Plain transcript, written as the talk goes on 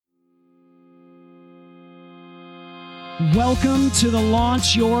Welcome to the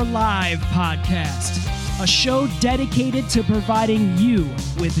Launch Your Live podcast, a show dedicated to providing you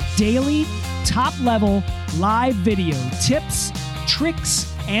with daily, top-level live video tips,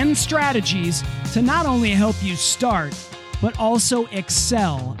 tricks, and strategies to not only help you start, but also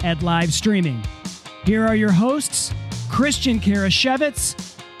excel at live streaming. Here are your hosts, Christian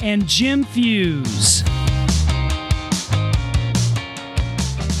Karashevitz and Jim Fuse.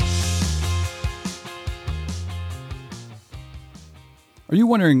 Are you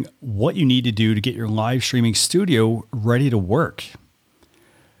wondering what you need to do to get your live streaming studio ready to work?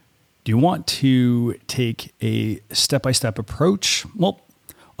 Do you want to take a step-by-step approach? Well,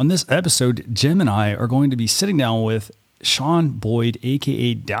 on this episode, Jim and I are going to be sitting down with Sean Boyd,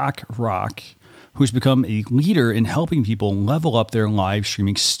 aka Doc Rock, who's become a leader in helping people level up their live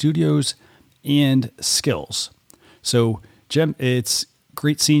streaming studios and skills. So, Jim, it's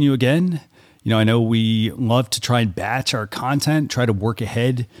great seeing you again. You know, I know we love to try and batch our content, try to work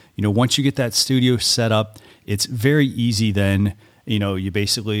ahead. You know, once you get that studio set up, it's very easy then, you know, you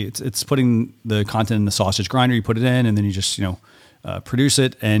basically, it's putting the content in the sausage grinder, you put it in, and then you just, produce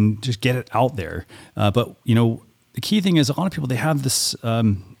it and just get it out there. But, you know, the key thing is a lot of people, they have this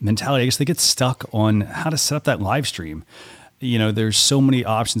mentality, I guess they get stuck on how to set up that live stream. You know, there's so many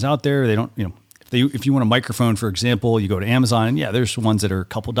options out there. They don't, if you want a microphone, for example, you go to Amazon, and there's ones that are a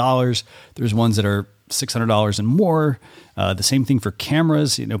couple dollars. There's ones that are $600 and more. The same thing for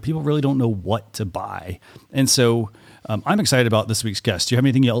cameras. You know, people really don't know what to buy. And so I'm excited about this week's guest. Do you have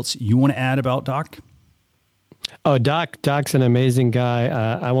anything else you want to add about Doc? Oh, Doc's an amazing guy.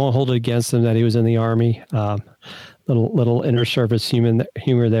 I won't hold it against him that he was in the Army. Little inner service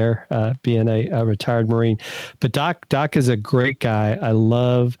humor there, being a retired Marine. But Doc is a great guy. I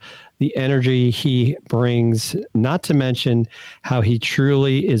love the energy he brings, not to mention how he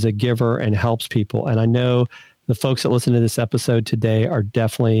truly is a giver and helps people. And I know the folks that listen to this episode today are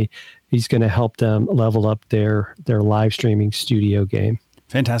he's going to help them level up their live streaming studio game.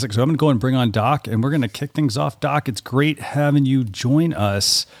 Fantastic. So I'm going to go and bring on Doc, and we're going to kick things off. Doc, it's great having you join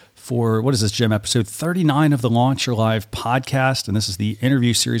us for, what is this, Jim, episode 39 of the Launch Your Live podcast. And this is the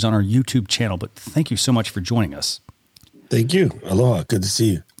interview series on our YouTube channel. But thank you so much for joining us. Thank you. Aloha. Good to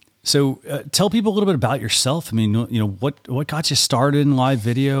see you. So tell people a little bit about yourself. I mean, what got you started in live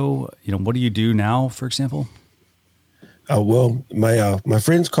video? You know, what do you do now, for example? Well, my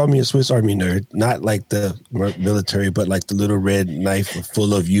friends call me a Swiss Army nerd, not like the military, but like the little red knife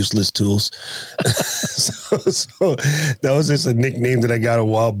full of useless tools. so that was just a nickname that I got a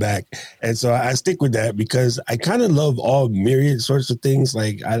while back. And so I stick with that because I kind of love all myriad sorts of things.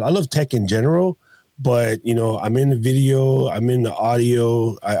 Like I love tech in general. But, I'm in the video, I'm in the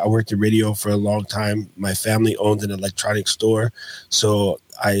audio. I worked in radio for a long time. My family owned an electronics store. So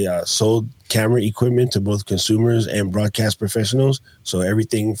I sold camera equipment to both consumers and broadcast professionals. So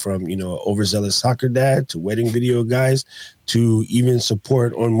everything from, overzealous soccer dad to wedding video guys to even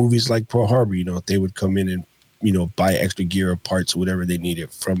support on movies like Pearl Harbor. They would come in and, buy extra gear or parts or whatever they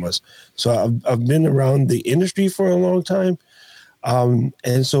needed from us. So I've been around the industry for a long time.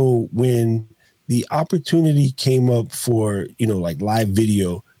 And so when the opportunity came up for, like live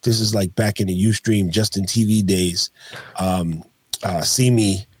video. This is like back in the Ustream Justin TV days. See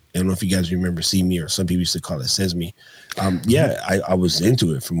Me. I don't know if you guys remember See Me, or some people used to call it Says Me. I was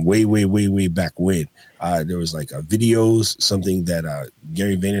into it from way back when. There was like videos, something that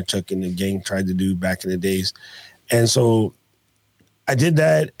Gary Vaynerchuk and the gang tried to do back in the days. And so I did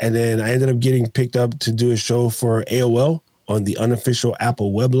that. And then I ended up getting picked up to do a show for AOL on the unofficial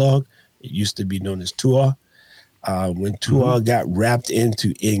Apple weblog. It used to be known as Tua. When Tua got wrapped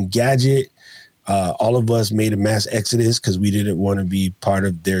into Engadget, all of us made a mass exodus because we didn't want to be part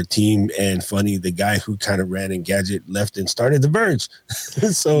of their team. And funny, the guy who kind of ran Engadget left and started The Verge.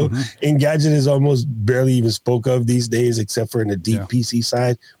 So Engadget is almost barely even spoke of these days, except for in the deep PC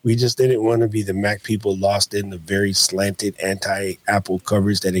side. We just didn't want to be the Mac people lost in the very slanted anti-Apple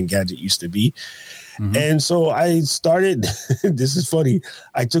coverage that Engadget used to be. And so I started, this is funny,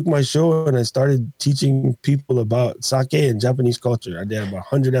 I took my show and I started teaching people about sake and Japanese culture. I did about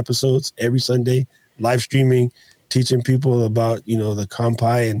 100 episodes every Sunday, live streaming, teaching people about, the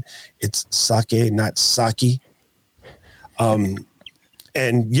kanpai, and it's sake, not sake. So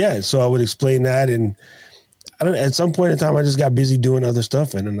I would explain that. And at some point in time, I just got busy doing other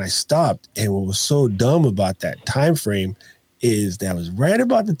stuff, and then I stopped. And what was so dumb about that time frame is that was right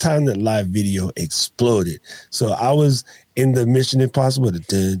about the time that live video exploded. So I was in the Mission Impossible.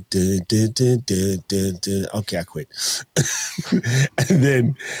 Okay, I quit. And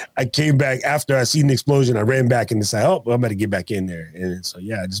then I came back after I seen the explosion. I ran back and decided, I'm about to get back in there. And so,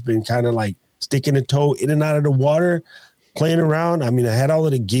 I've just been kind of like sticking a toe in and out of the water, playing around. I mean, I had all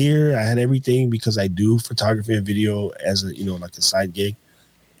of the gear, I had everything because I do photography and video as a, like a side gig.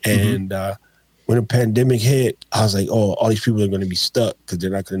 And when the pandemic hit, I was like, oh, all these people are going to be stuck because they're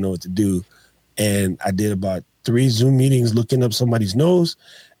not going to know what to do. And I did about 3 Zoom meetings looking up somebody's nose.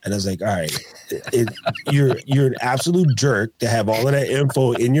 And I was like, all right, you're an absolute jerk to have all of that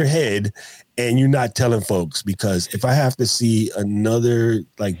info in your head and you're not telling folks, because if I have to see another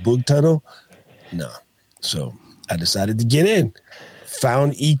like boog tunnel, no. So I decided to get in,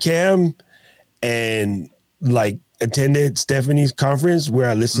 found Ecamm, and like attended Stephanie's conference where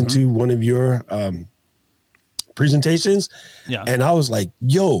I listened to one of your presentations. Yeah. And I was like,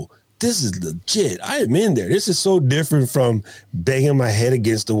 yo, this is legit. I am in there. This is so different from banging my head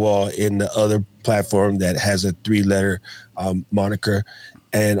against the wall in the other platform that has a 3-letter moniker.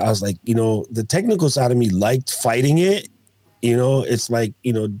 And I was like, the technical side of me liked fighting it. It's like,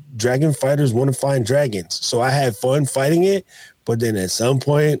 dragon fighters want to find dragons. So I had fun fighting it. But then at some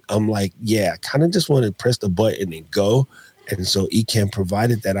point, I'm like, yeah, I kind of just want to press the button and go. And so Ecamm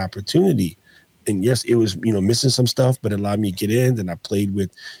provided that opportunity. And yes, it was, missing some stuff, but it allowed me to get in. Then I played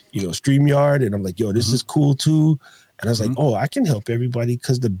with, StreamYard, and I'm like, yo, this is cool too. And I was like, oh, I can help everybody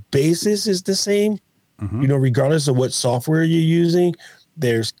because the basis is the same, regardless of what software you're using.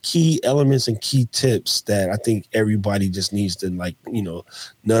 There's key elements and key tips that I think everybody just needs to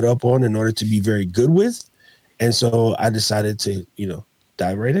nut up on in order to be very good with. And so I decided to,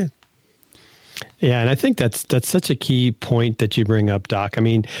 dive right in. Yeah, and I think that's such a key point that you bring up, Doc. I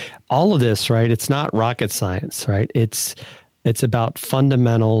mean, all of this, right? It's not rocket science, right? It's about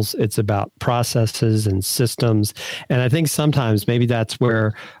fundamentals. It's about processes and systems. And I think sometimes maybe that's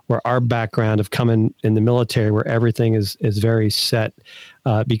where our background of coming in the military, where everything is very set,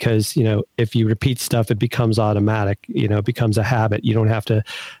 because, if you repeat stuff, it becomes automatic, it becomes a habit. You don't have to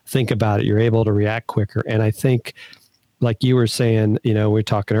think about it. You're able to react quicker. And I think, like you were saying, we were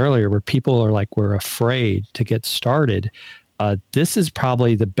talking earlier, where people are like, we're afraid to get started. This is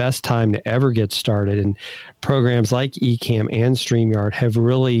probably the best time to ever get started. And programs like Ecamm and StreamYard have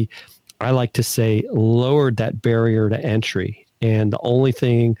really, I like to say, lowered that barrier to entry. And the only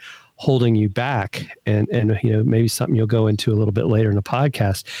thing holding you back, and maybe something you'll go into a little bit later in the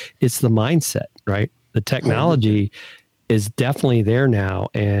podcast, it's the mindset, right? The technology is definitely there now.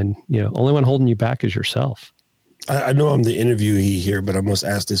 And, only one holding you back is yourself. I know I'm the interviewee here, but I must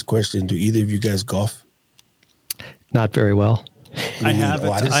ask this question. Do either of you guys golf? Not very well. I have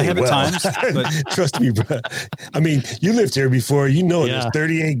at times, but trust me, bro. I mean, you lived here before. There's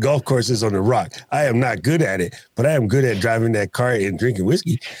 38 golf courses on the Rock. I am not good at it, but I am good at driving that car and drinking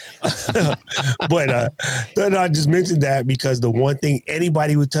whiskey. But I just mentioned that because the one thing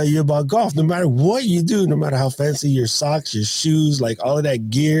anybody would tell you about golf, no matter what you do, no matter how fancy your socks, your shoes, like all of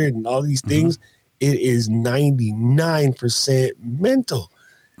that gear and all these things, it is 99% mental.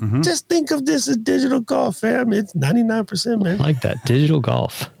 Just think of this as digital golf, fam. It's 99%, man. I like that. Digital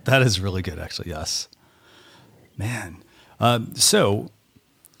golf. That is really good, actually. Yes. Man. So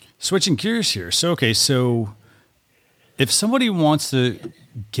switching gears here. So if somebody wants to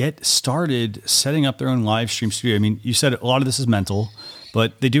get started setting up their own live stream studio, I mean, you said a lot of this is mental,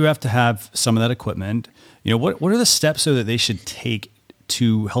 but they do have to have some of that equipment. What are the steps so that they should take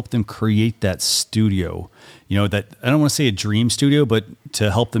to help them create that studio? That I don't want to say a dream studio, but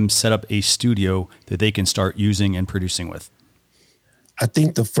to help them set up a studio that they can start using and producing with. I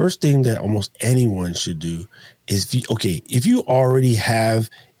think the first thing that almost anyone should do is, if you already have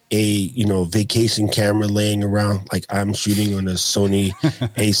a, vacation camera laying around, like I'm shooting on a Sony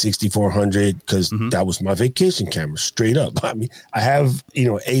A6400 because that was my vacation camera, straight up. I mean, I have,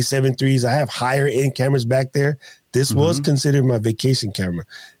 A7 IIIs. I have higher end cameras back there. This was considered my vacation camera.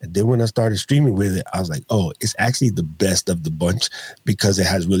 And then when I started streaming with it, I was like, oh, it's actually the best of the bunch because it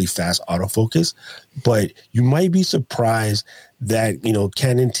has really fast autofocus. But you might be surprised that,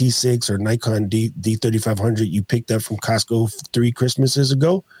 Canon T6 or Nikon D3500 you picked up from Costco 3 Christmases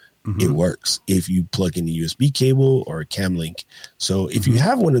ago, it works if you plug in a USB cable or a cam link. So if you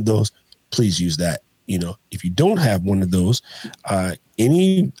have one of those, please use that. If you don't have one of those,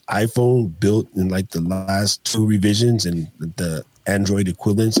 any iPhone built in like the last 2 revisions and the Android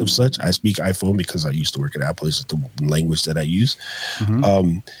equivalents of such, I speak iPhone because I used to work at Apple. It's the language that I use.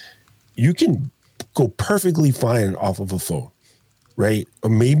 You can go perfectly fine off of a phone, right? Or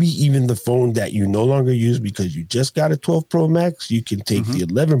maybe even the phone that you no longer use because you just got a 12 Pro Max. You can take the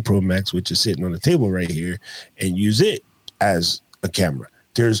 11 Pro Max, which is sitting on the table right here, and use it as a camera.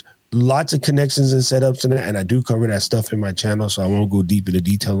 There's lots of connections and setups in it, and I do cover that stuff in my channel, so I won't go deep into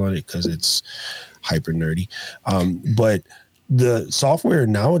detail on it because it's hyper nerdy. But the software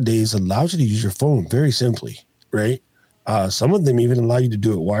nowadays allows you to use your phone very simply, right? Some of them even allow you to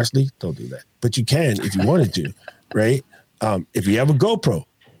do it wirelessly. Don't do that, but you can if you wanted to, right? If you have a GoPro,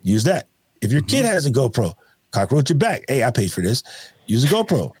 use that. If your kid has a GoPro, cockroach your back. Hey, I paid for this. Use a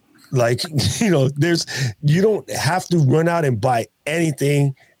GoPro. Like, you don't have to run out and buy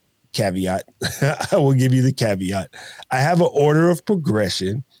anything. Caveat. I will give you the caveat. I have an order of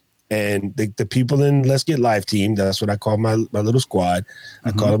progression, and the people in Let's Get Live team, that's what I call my little squad.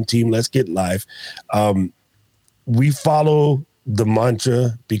 I call them Team Let's Get Live. We follow the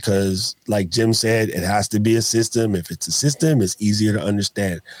mantra because, like Jim said, it has to be a system. If it's a system, it's easier to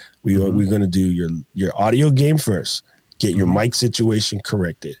understand. We're going to do your audio game first. Get your mic situation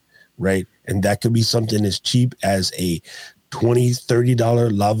corrected, right? And that could be something as cheap as a $20, $30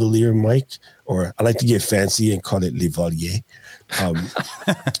 lavalier mic, or I like to get fancy and call it Lavalier.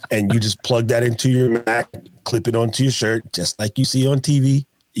 And you just plug that into your Mac, clip it onto your shirt, just like you see on TV.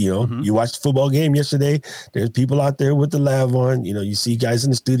 You watched the football game yesterday. There's people out there with the lav on. You see guys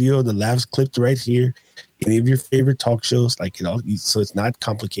in the studio, the lav's clipped right here. Any of your favorite talk shows, so it's not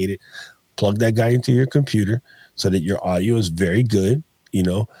complicated. Plug that guy into your computer so that your audio is very good.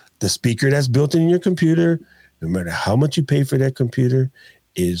 The speaker that's built in your computer, no matter how much you pay for that computer,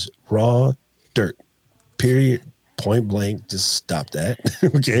 is raw dirt. Period. Point blank. Just stop that.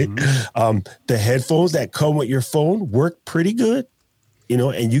 Okay. The headphones that come with your phone work pretty good.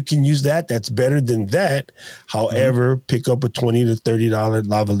 And you can use that. That's better than that. However, pick up a $20 to $30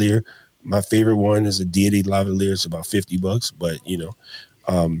 lavalier. My favorite one is a Deity lavalier. It's about $50, but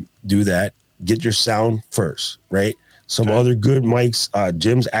do that. Get your sound first, right? Some other good mics.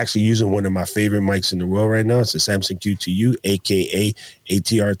 Jim's actually using one of my favorite mics in the world right now. It's a Samson Q2U, aka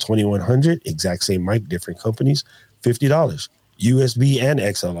ATR 2100. Exact same mic, different companies. $50, USB and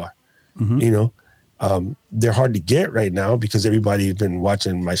XLR. They're hard to get right now because everybody's been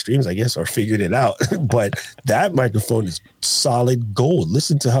watching my streams, I guess, or figured it out. But that microphone is solid gold.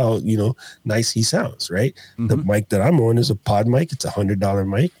 Listen to how, nice he sounds, right? The mic that I'm on is a pod mic. It's $100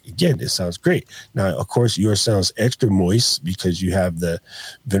 mic. Again, it sounds great. Now, of course, yours sounds extra moist because you have the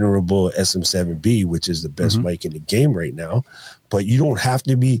venerable SM7B, which is the best mic in the game right now. But you don't have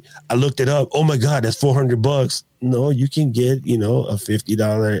to be, I looked it up. Oh my God, that's $400. No, you can get, a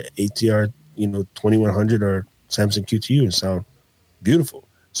 $50 ATR 2100 or Samson Q2U and sound beautiful.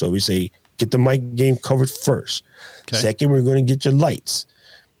 So we say get the mic game covered first. Okay. Second, we're going to get your lights.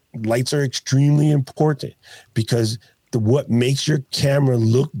 Lights are extremely important because what makes your camera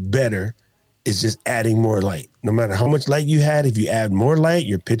look better is just adding more light. No matter how much light you had, if you add more light,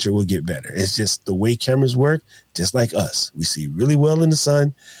 your picture will get better. It's just the way cameras work, just like us. We see really well in the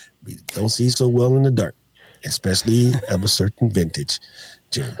sun. We don't see so well in the dark, especially of a certain vintage.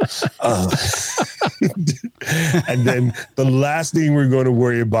 And then the last thing we're going to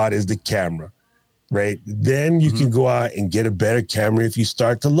worry about is the camera, right? Then you can go out and get a better camera if you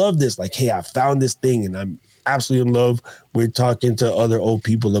start to love this. Like, hey, I found this thing and I'm absolutely in love. We're talking to other old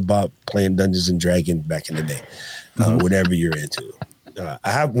people about playing Dungeons and Dragons back in the day, whatever you're into.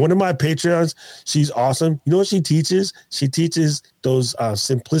 I have one of my Patreons. She's awesome. You know what she teaches? She teaches those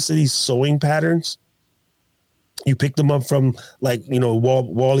simplicity sewing patterns. You pick them up from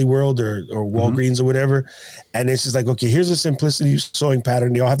Wally World or Walgreens or whatever. And it's just like, okay, here's a simplicity sewing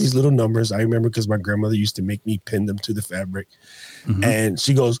pattern. They all have these little numbers. I remember because my grandmother used to make me pin them to the fabric. And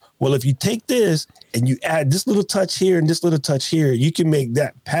she goes, well, if you take this and you add this little touch here and this little touch here, you can make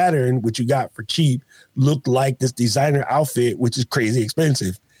that pattern, which you got for cheap, look like this designer outfit, which is crazy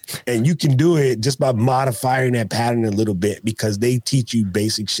expensive. And you can do it just by modifying that pattern a little bit because they teach you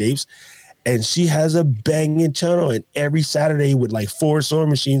basic shapes. And she has a banging channel, and every Saturday with 4 sewing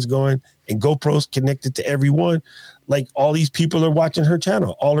machines going and GoPros connected to every one, all these people are watching her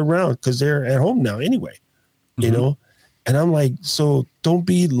channel all around because they're at home now anyway, And I'm like, so don't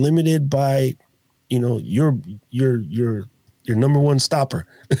be limited by, your number one stopper.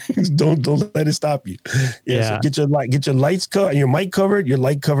 don't let it stop you. So get your lights covered, your mic covered, your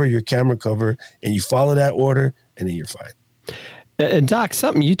light cover, your camera cover, and you follow that order, and then you're fine. And Doc,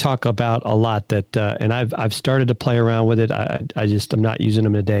 something you talk about a lot that, and I've started to play around with it. I'm not using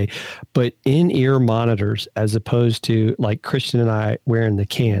them today, but in-ear monitors as opposed to like Christian and I wearing the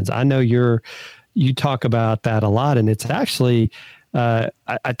cans. I know you talk about that a lot, and it's actually, I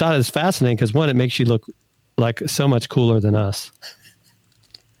thought it was fascinating because one, it makes you look like so much cooler than us.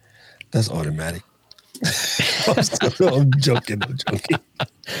 That's automatic. I'm joking.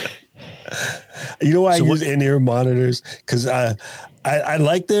 You know why I use in-ear monitors? Because I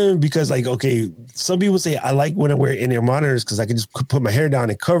like them because, like, okay, some people say I like when I wear in-ear monitors because I can just put my hair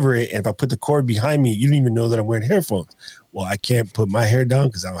down and cover it. And if I put the cord behind me, you don't even know that I'm wearing headphones. Well, I can't put my hair down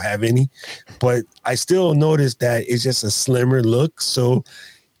because I don't have any, but I still notice that it's just a slimmer look. So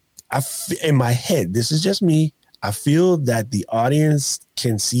in my head, this is just me, I feel that the audience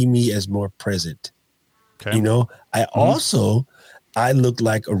can see me as more present. Okay. You know, I look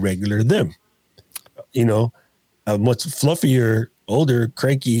like a regular them, you know, a much fluffier, older,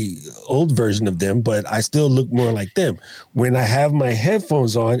 cranky, old version of them, but I still look more like them. When I have my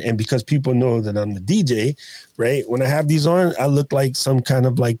headphones on, and because people know that I'm the DJ, right? When I have these on, I look like some kind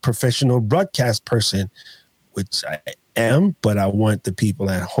of like professional broadcast person, which I am, but I want the people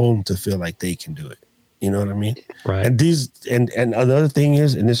at home to feel like they can do it. You know what I mean? Right. And and another thing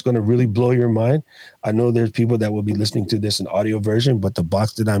is, and it's going to really blow your mind. I know there's people that will be listening to this in audio version, but the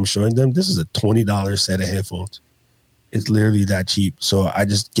box that I'm showing them, this is a $20 set of headphones. It's literally that cheap. So I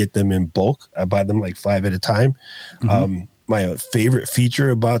just get them in bulk. I buy them like 5 at a time. My favorite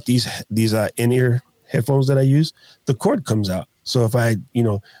feature about these in-ear headphones that I use, the cord comes out. So if I,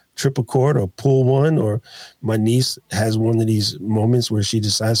 trip a cord or pull one, or my niece has one of these moments where she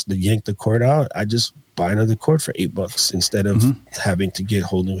decides to yank the cord out, I just buy another cord for $8 instead of having to get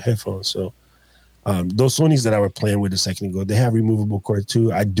whole new headphones. So those Sonys that I were playing with a second ago, they have removable cord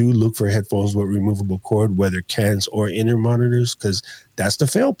too. I do look for headphones with removable cord, whether cans or in-ear monitors, because that's the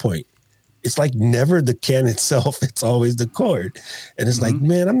fail point. It's like never the can itself. It's always the cord. And it's like,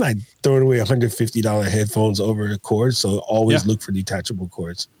 man, I'm not throwing away $150 headphones over a cord. So always look for detachable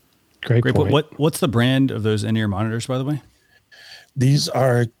cords. Great point. What's the brand of those in-ear monitors, by the way? These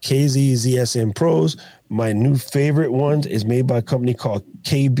are KZ ZSN Pros. My new favorite ones is made by a company called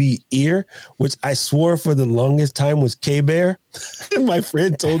KB Ear, which I swore for the longest time was K-Bear. And my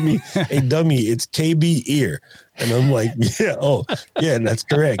friend told me, hey, dummy, it's KB Ear. And I'm like, yeah, that's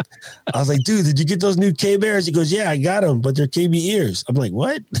correct. I was like, dude, did you get those new K-Bears? He goes, yeah, I got them, but they're KB Ears. I'm like,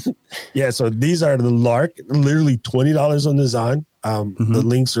 what? Yeah, so these are the Lark, literally $20 on the Zon. The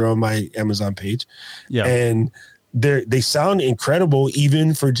links are on my Amazon page. Yeah. And they sound incredible,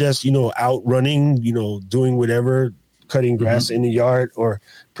 even for just, out running, doing whatever, cutting grass in the yard, or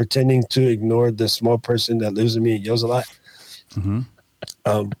pretending to ignore the small person that lives with me and yells a lot.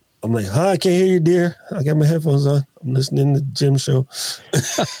 I'm like, I can't hear you, dear. I got my headphones on. I'm listening to the gym show.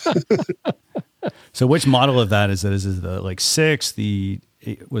 So which model of that is it? Is it the 6,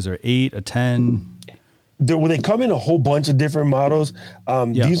 was there 8, a 10? They come in a whole bunch of different models.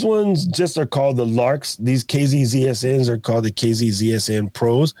 These ones just are called the Larks. These KZ ZSNs are called the KZ ZSN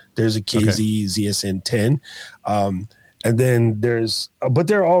Pros. There's a KZ ZSN 10. And then but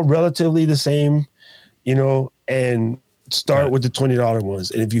they're all relatively the same, and start with the $20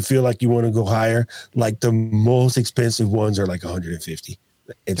 ones. And if you feel like you want to go higher, like the most expensive ones are like $150.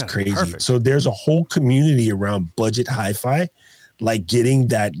 It's crazy. Perfect. So there's a whole community around budget hi-fi, like getting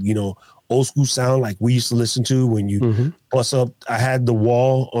that, old school sound like we used to listen to when you bust up. I had the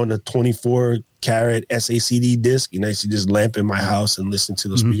wall on a 24-karat SACD disc, and I used to just lamp in my house and listen to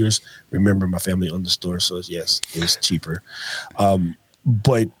those speakers. Remember, my family owned the store, so yes, it was cheaper.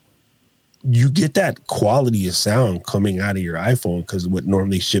 But you get that quality of sound coming out of your iPhone, because what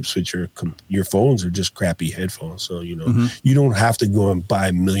normally ships with your phones are just crappy headphones. So, you don't have to go and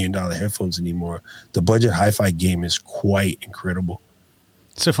buy $1 million headphones anymore. The budget hi-fi game is quite incredible.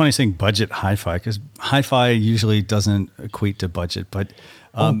 It's so funny saying budget hi-fi, because hi-fi usually doesn't equate to budget. But,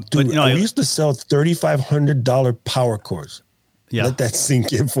 I used to sell $3,500 power cords. Yeah. Let that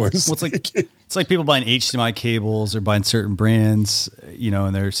sink in for us. Well, it's like people buying HDMI cables or buying certain brands,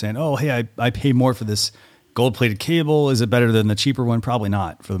 and they're saying, oh, hey, I pay more for this gold-plated cable. Is it better than the cheaper one? Probably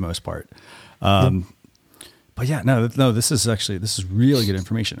not, for the most part. But yeah, no, this is really good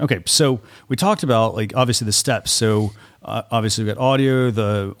information. Okay, so we talked about obviously the steps. So obviously we got audio,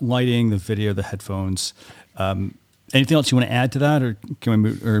 the lighting, the video, the headphones. Anything else you want to add to that, or can we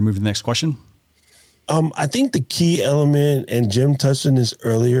move to the next question? I think the key element, and Jim touched on this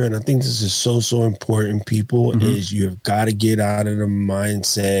earlier, and I think this is so important, people, is you have got to get out of the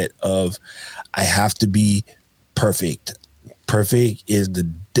mindset of I have to be perfect. Perfect is the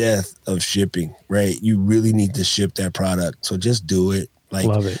death of shipping, right? You really need to ship that product. So just do it.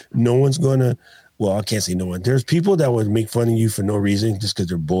 Love it. No one's going to, well, I can't say no one. There's people that would make fun of you for no reason just because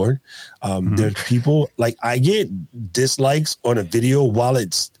they're bored. There's people, I get dislikes on a video while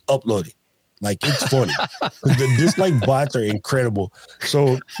it's uploading. It's funny. The dislike bots are incredible.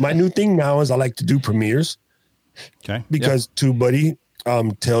 So my new thing now is I like to do premieres. Okay. Because TubeBuddy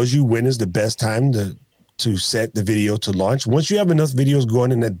tells you when is the best time to to set the video to launch. Once you have enough videos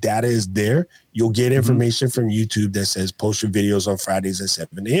going and the data is there, you'll get information from YouTube that says post your videos on Fridays at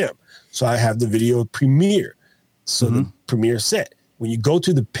 7 a.m. So I have the video premiere. So the premiere set. When you go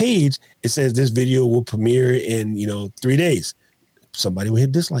to the page, it says this video will premiere in, 3 days. Somebody will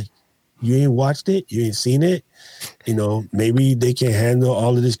hit dislike. You ain't watched it. You ain't seen it. Maybe they can't handle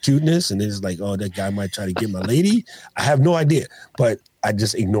all of this cuteness. And it's like, oh, that guy might try to get my lady. I have no idea. But I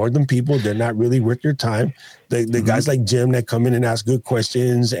just ignored them people. They're not really worth your time. The guys like Jim that come in and ask good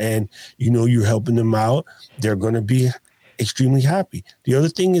questions and, you're helping them out, they're going to be extremely happy. The other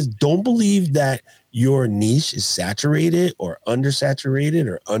thing is, don't believe that your niche is saturated or undersaturated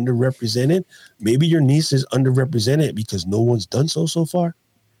or underrepresented. Maybe your niche is underrepresented because no one's done so far.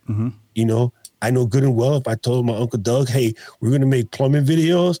 I know good and well if I told my Uncle Doug, hey, we're going to make plumbing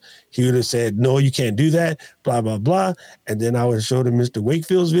videos, he would have said, no, you can't do that, blah, blah, blah. And then I would have showed him Mr.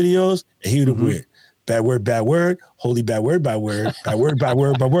 Wakefield's videos and he would have went, bad word, holy bad word.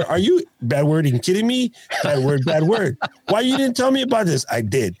 Are you bad wording kidding me? Bad word. Why you didn't tell me about this? I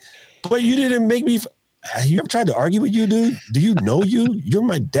did. But you didn't make me. You ever tried to argue with you, dude? Do you know you? You're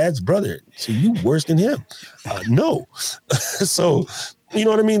my dad's brother. So you worse than him. No. So, you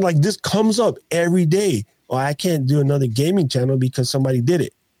know what I mean? Like this comes up every day. Well, I can't do another gaming channel because somebody did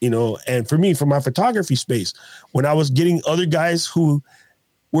it, and for me, for my photography space, when I was getting other guys who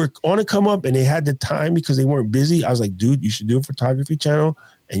were on to come up and they had the time because they weren't busy, I was like, dude, you should do a photography channel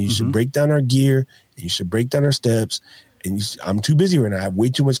and you should break down our gear and you should break down our steps. And I'm too busy right now. I have way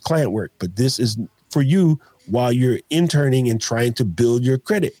too much client work, but this is for you while you're interning and trying to build your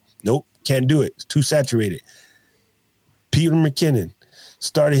credit. Nope, can't do it. It's too saturated. Peter McKinnon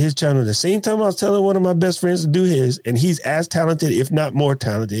started his channel at the same time I was telling one of my best friends to do his, and he's as talented, if not more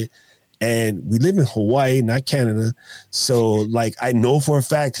talented. And we live in Hawaii, not Canada. So I know for a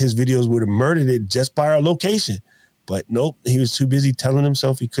fact his videos would have murdered it just by our location. But nope, he was too busy telling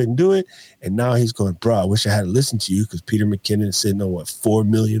himself he couldn't do it. And now he's going, bro, I wish I had listened to you because Peter McKinnon is sitting on 4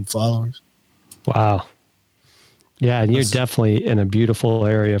 million followers. Wow. Yeah. And you're definitely in a beautiful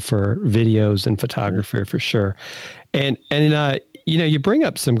area for videos and photography for sure. And you bring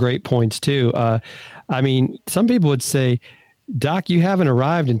up some great points too. Some people would say, Doc, you haven't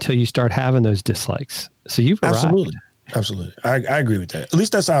arrived until you start having those dislikes. So you've arrived. Absolutely. I agree with that. At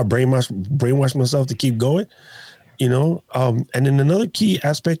least that's how I brainwash myself to keep going. And then another key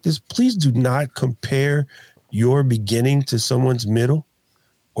aspect is please do not compare your beginning to someone's middle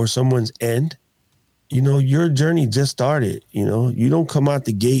or someone's end. Your journey just started. You don't come out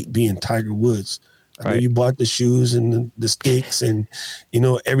the gate being Tiger Woods. I know you bought the shoes and the sticks and,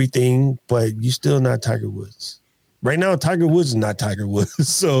 everything, but you're still not Tiger Woods. Right now, Tiger Woods is not Tiger Woods.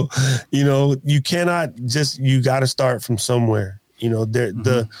 So, you cannot you got to start from somewhere.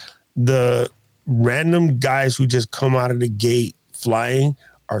 The random guys who just come out of the gate flying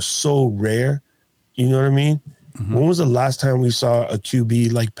are so rare. You know what I mean? When was the last time we saw a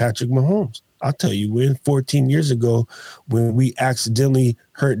QB like Patrick Mahomes? I'll tell you, 14 years ago, when we accidentally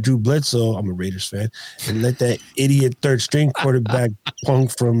hurt Drew Bledsoe, I'm a Raiders fan, and let that idiot third string quarterback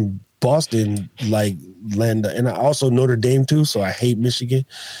punk from Boston land. And I also Notre Dame too, so I hate Michigan.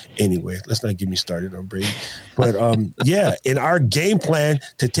 Anyway, let's not get me started on Brady. But in our game plan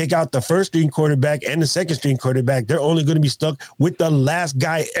to take out the first string quarterback and the second string quarterback, they're only going to be stuck with the last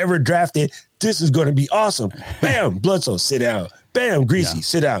guy ever drafted. This is going to be awesome. Bam, Bledsoe, sit down. Bam, Greasy,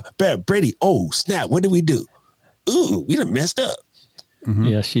 sit down. Bam, Brady, oh, snap, what did we do? Ooh, we done messed up.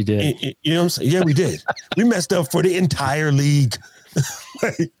 Yes, you did. You know what I'm saying? Yeah, we did. We messed up for the entire league.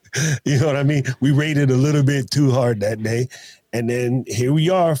 You know what I mean? We rated a little bit too hard that day. And then here we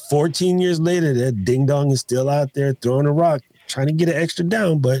are 14 years later. That ding dong is still out there throwing a rock, trying to get an extra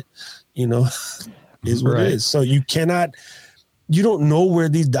down, but is what it is. So you don't know where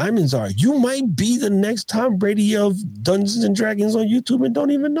these diamonds are. You might be the next Tom Brady of Dungeons and Dragons on YouTube and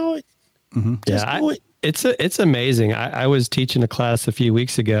don't even know it. Just do it. It's amazing. I was teaching a class a few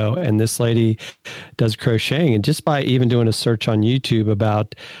weeks ago, and this lady does crocheting, and just by even doing a search on YouTube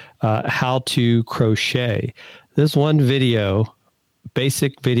about how to crochet, this one video,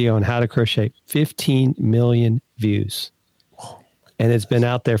 basic video on how to crochet, 15 million views. And it's been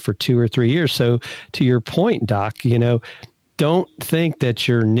out there for 2 or 3 years. So to your point, Doc, don't think that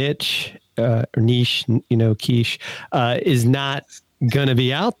your niche, quiche, is not going to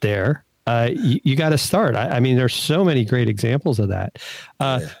be out there. You got to start. I mean, there's so many great examples of that,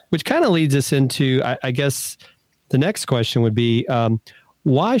 which kind of leads us into, I guess, the next question would be,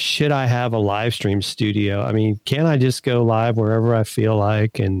 why should I have a live stream studio? I mean, can't I just go live wherever I feel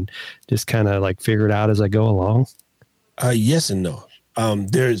like and just kind of figure it out as I go along? Yes and no.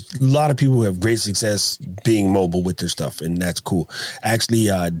 There's a lot of people who have great success being mobile with their stuff, and that's cool. Actually,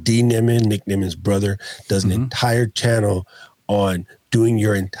 D. Nimmin, Nick Nimmin's brother, does an entire channel on doing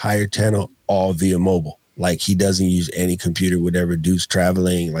your entire channel all via mobile. Like, he doesn't use any computer, whatever. Dude's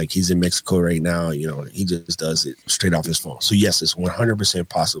traveling. Like, he's in Mexico right now. You know, he just does it straight off his phone. So yes, it's 100%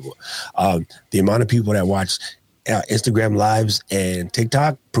 possible. The amount of people that watch Instagram lives and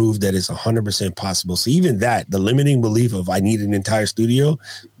TikTok prove that it's 100% possible. So even that, the limiting belief of I need an entire studio,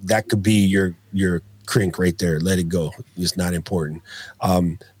 that could be your crink right there. Let it go. It's not important.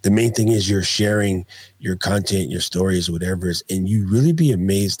 The main thing is you're sharing your content, your stories, whatever it is, and you really be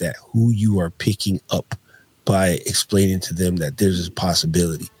amazed at who you are picking up by explaining to them that there's a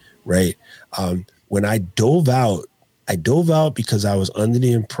possibility, right? When I dove out because I was under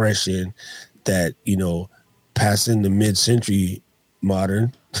the impression that, you know, passing the mid-century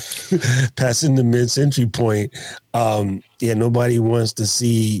modern, passing the mid-century point, nobody wants to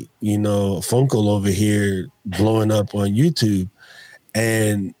see, you know, Funkel over here blowing up on YouTube.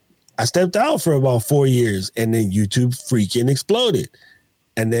 And I stepped out for about 4 years, and then YouTube freaking exploded.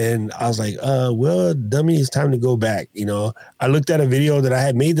 And then I was like, well, dummy, it's time to go back. You know, I looked at a video that I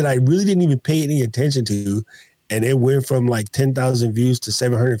had made that I really didn't even pay any attention to, and it went from like 10,000 views to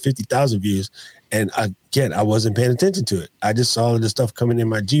 750,000 views. And again, I wasn't paying attention to it. I just saw the stuff coming in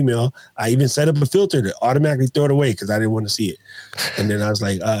my Gmail. I even set up a filter to automatically throw it away because I didn't want to see it. And then I was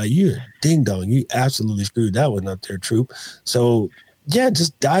like, you're a ding dong. You absolutely screwed that one up there, troop. So yeah,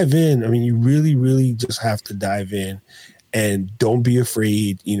 just dive in. I mean, you really, really just have to dive in, and don't be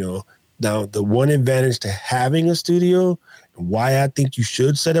afraid. You know, now the one advantage to having a studio, and why I think you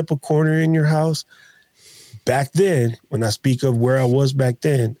should set up a corner in your house. Back then, when I speak of where I was back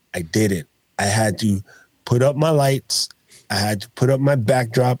then, I didn't. I had to put up my lights. I had to put up my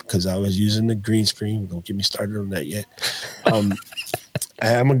backdrop because I was using the green screen. Don't get me started on that yet. I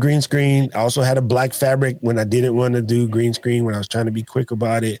had my green screen. I also had a black fabric when I didn't want to do green screen, when I was trying to be quick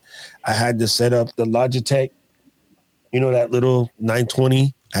about it. I had to set up the Logitech, you know, that little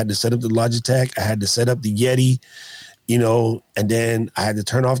 920. I had to set up the Logitech. I had to set up the Yeti, you know, and then I had to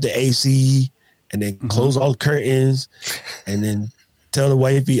turn off the AC and then close all the curtains and then tell the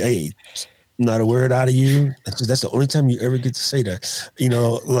wifey, hey, not a word out of you. That's the only time you ever get to say that. You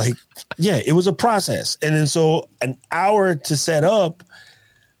know, like, yeah, it was a process. And then so an hour to set up,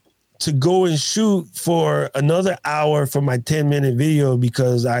 to go and shoot for another hour for my 10-minute video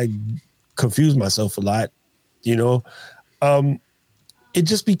because I confused myself a lot, you know. It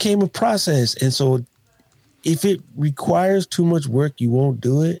just became a process. And so if it requires too much work, you won't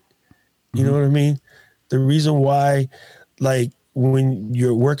do it. You know what I mean? The reason why, like, when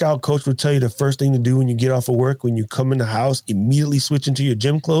your workout coach would tell you the first thing to do when you get off of work, when you come in the house, immediately switch into your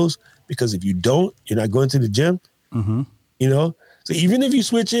gym clothes, because if you don't, you're not going to the gym, you know? So even if you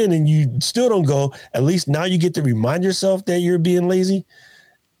switch in and you still don't go, at least now you get to remind yourself that you're being lazy,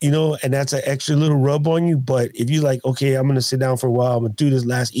 you know, and that's an extra little rub on you. But if you like, okay, I'm going to sit down for a while, I'm going to do this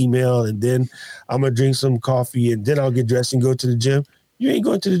last email, and then I'm going to drink some coffee, and then I'll get dressed and go to the gym, you ain't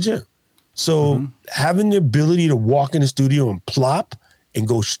going to the gym. So having the ability to walk in the studio and plop and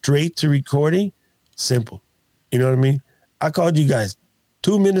go straight to recording, simple. You know what I mean? I called you guys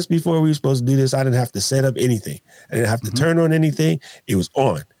 2 minutes before we were supposed to do this. I didn't have to set up anything. I didn't have to turn on anything. It was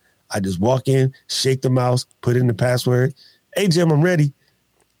on. I just walk in, shake the mouse, put in the password. Hey, Jim, I'm ready.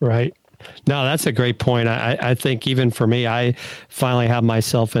 Right. No, that's a great point. I think even for me, I finally have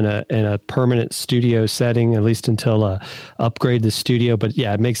myself in a permanent studio setting, at least until upgrade the studio. But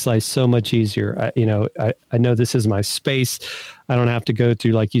yeah, it makes life so much easier. I know this is my space. I don't have to go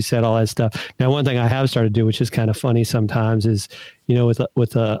through, like you said, all that stuff. Now, one thing I have started to do, which is kind of funny sometimes, is, you know,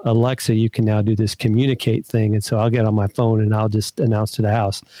 with Alexa, you can now do this communicate thing. And so I'll get on my phone and I'll just announce to the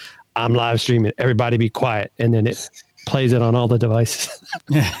house, I'm live streaming, everybody be quiet. And then it plays it on all the devices.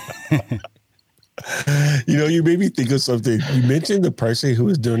 You know, you made me think of something. You mentioned the person who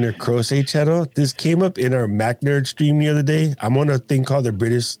was doing their crochet channel. This came up in our Mac Nerd stream the other day. I'm on a thing called the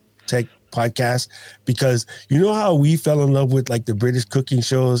British Tech Podcast, because you know how we fell in love with like the British cooking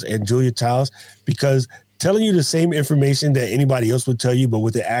shows and Julia Childs, because telling you the same information that anybody else would tell you, but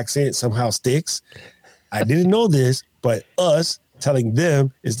with the accent somehow sticks. I didn't know this, but us telling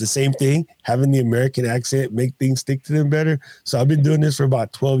them is the same thing. Having the American accent make things stick to them better. So I've been doing this for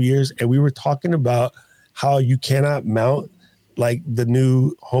about 12 years, and we were talking about how you cannot mount like the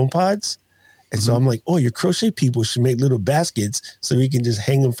new HomePods. And so I'm like, oh, your crochet people should make little baskets so we can just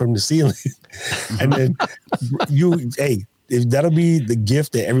hang them from the ceiling. And then that'll be the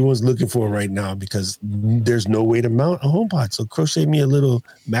gift that everyone's looking for right now, because there's no way to mount a HomePod. So crochet me a little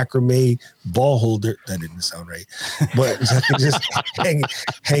macrame ball holder. That didn't sound right, but I can just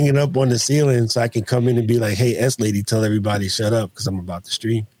hang it up on the ceiling so I can come in and be like, "Hey, S lady, tell everybody shut up because I'm about to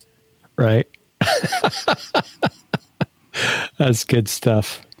stream." Right. That's good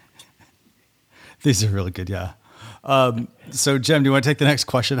stuff. These are really good. Yeah. So Jem, do you want to take the next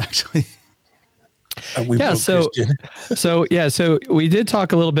question actually? So we did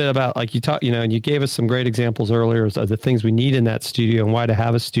talk a little bit about, like, and you gave us some great examples earlier of the things we need in that studio and why to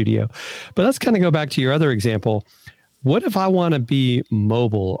have a studio. But let's kind of go back to your other example. What if I want to be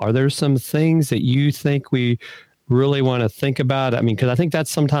mobile? Are there some things that you think we really want to think about? I mean, because I think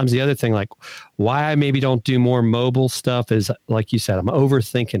that's sometimes the other thing, like why I maybe don't do more mobile stuff is, like you said, I'm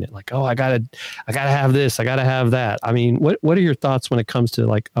overthinking it. Like, oh, I gotta have this, I gotta have that. I mean, what are your thoughts when it comes to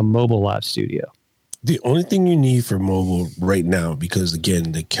like a mobile live studio? The only thing you need for mobile right now, because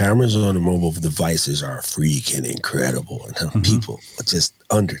again, the cameras on the mobile devices are freaking incredible, and people just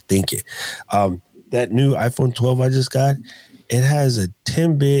underthink it. That new iPhone 12 I just got, it has a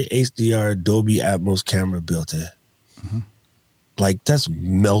 10-bit HDR Dolby Atmos camera built in. Like, that's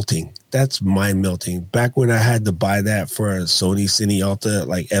melting. That's mind melting. Back when I had to buy that for a Sony Cine Alta,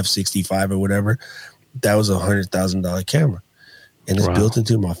 like F65 or whatever, that was $100,000 camera. And it's built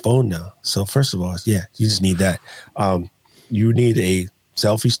into my phone now. So first of all, yeah, you just need that. You need a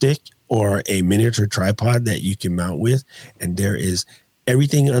selfie stick or a miniature tripod that you can mount with. And there is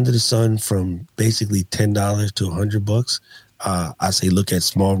everything under the sun from basically $10 to $100. I say look at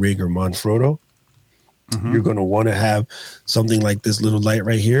Small Rig or Manfrotto. You're going to want to have something like this little light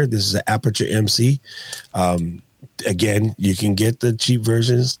right here. This is an Aperture MC. Again, you can get the cheap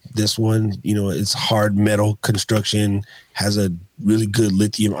versions. This one, it's hard metal construction, has a really good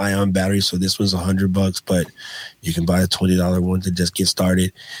lithium ion battery. So this one's $100, but you can buy a $20 one to just get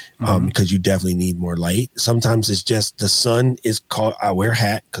started, because you definitely need more light. Sometimes it's just the sun is I wear a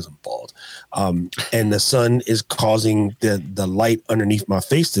hat because I'm bald. And the sun is causing the light underneath my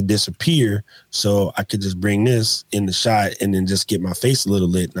face to disappear. So I could just bring this in the shot and then just get my face a little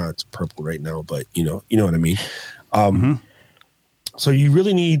lit. Now it's purple right now, but you know what I mean? So you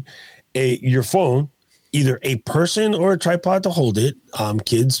really need your phone, either a person or a tripod to hold it.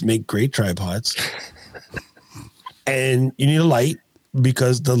 Kids make great tripods. And you need a light,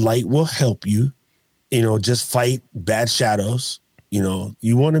 because the light will help you, just fight bad shadows.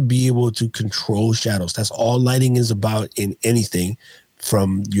 You want to be able to control shadows. That's all lighting is about in anything,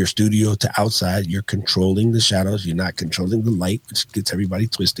 from your studio to outside. You're controlling the shadows. You're not controlling the light, which gets everybody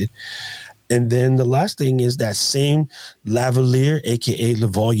twisted. And then the last thing is that same lavalier, aka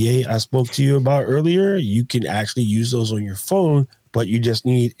Lavalier, I spoke to you about earlier. You can actually use those on your phone, but you just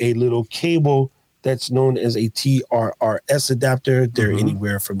need a little cable that's known as a TRRS adapter. They're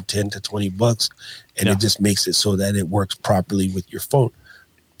anywhere from $10 to $20, and it just makes it so that it works properly with your phone.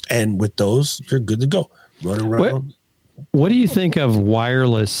 And with those, you're good to go. Run around. What do you think of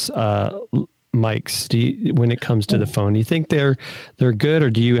wireless mics when it comes to the phone? Do you think they're good, or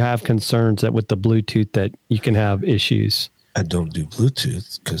do you have concerns that with the Bluetooth that you can have issues? I don't do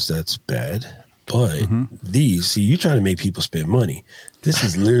Bluetooth because that's bad. But you're trying to make people spend money. This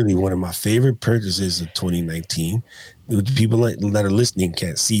is literally one of my favorite purchases of 2019. People that are listening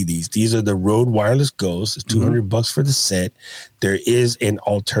can't see these. These are the Rode Wireless Gos. It's $200 for the set. There is an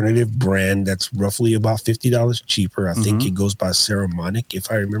alternative brand that's roughly about $50 cheaper. I think it goes by Saramonic,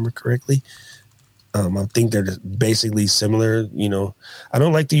 if I remember correctly. I think they're basically similar. I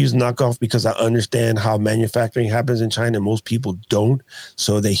don't like to use knockoff because I understand how manufacturing happens in China. Most people don't.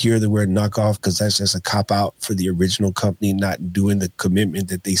 So they hear the word knockoff because that's just a cop out for the original company not doing the commitment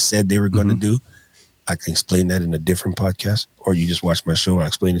that they said they were going to do. I can explain that in a different podcast, or you just watch my show. I'll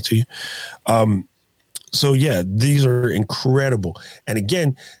explain it to you. So yeah, these are incredible. And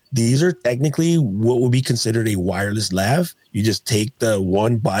again, these are technically what would be considered a wireless lav. You just take the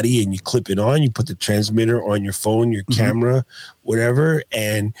one body and you clip it on, you put the transmitter on your phone, your camera, whatever,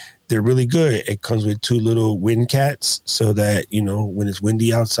 and they're really good. It comes with two little wind cats so that, when it's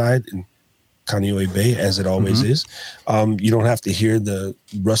windy outside in Kaneohe Bay, as it always is, you don't have to hear the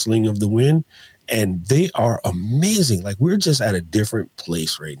rustling of the wind. And they are amazing. Like, we're just at a different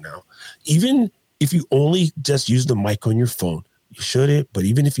place right now. Even if you only just use the mic on your phone, you shouldn't. But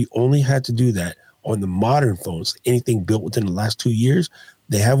even if you only had to do that on the modern phones, anything built within the last 2 years,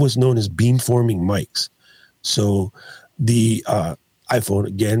 they have what's known as beamforming mics. So the iPhone,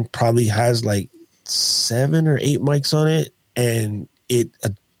 again, probably has like 7 or 8 mics on it, and it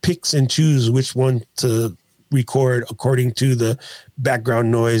picks and chooses which one to record according to the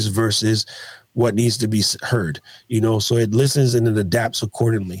background noise versus what needs to be heard, so it listens and it adapts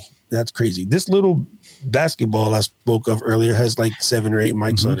accordingly. That's crazy. This little basketball I spoke of earlier has like 7 or 8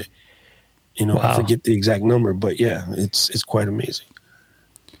 mics on it. Wow. I forget the exact number, but yeah, it's quite amazing.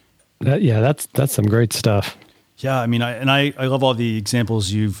 That's some great stuff. Yeah, I mean, I love all the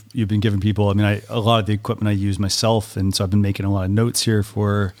examples you've been giving people. I mean, a lot of the equipment I use myself, and so I've been making a lot of notes here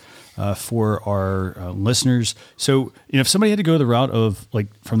for our listeners. So, if somebody had to go the route of like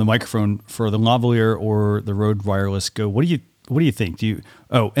from the microphone for the lavalier or the Rode Wireless Go, what do you think?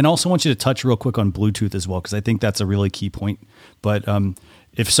 And also want you to touch real quick on Bluetooth as well, because I think that's a really key point. But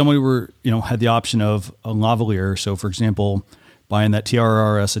if somebody were, had the option of a lavalier, so for example, buying that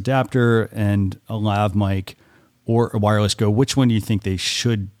TRRS adapter and a lav mic or a Wireless Go, which one do you think they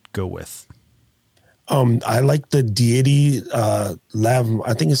should go with? I like the Deity lav.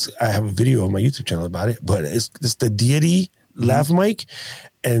 I think I have a video on my YouTube channel about it, but it's the Deity lav mic.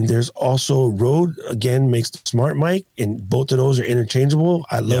 And there's also Rode, again, makes the smart mic, and both of those are interchangeable.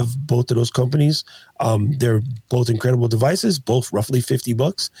 I love both of those companies. They're both incredible devices, both roughly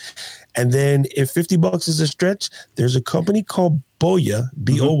 $50. And then if $50 is a stretch, there's a company called Boya,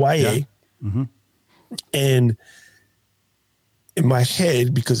 Boya. Yeah. Mm-hmm. And in my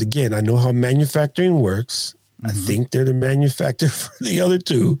head, because again, I know how manufacturing works, I think they're the manufacturer for the other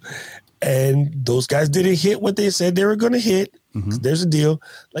two. And those guys didn't hit what they said they were going to hit. There's a deal.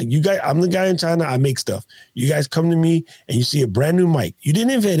 Like you guys, I'm the guy in China. I make stuff. You guys come to me and you see a brand new mic. You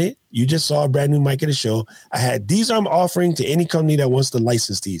didn't invent it. You just saw a brand new mic at a show. I had these. I'm offering to any company that wants to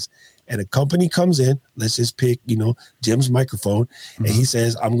license these. And a company comes in. Let's just pick, Jim's microphone, and he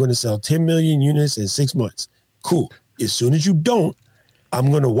says, "I'm going to sell 10 million units in 6 months." Cool. As soon as you don't, I'm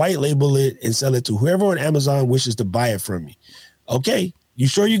going to white label it and sell it to whoever on Amazon wishes to buy it from me. Okay. You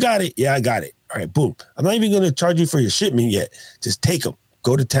sure you got it? Yeah, I got it. All right, boom. I'm not even going to charge you for your shipment yet. Just take them.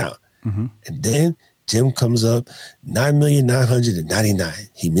 Go to town. And then Jim comes up, 9,999,000.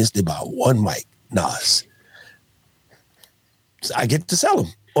 He missed it by one mic. Nas. So I get to sell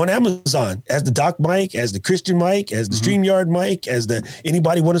them on Amazon as the Doc mic, as the Christian mic, as the StreamYard mic, as the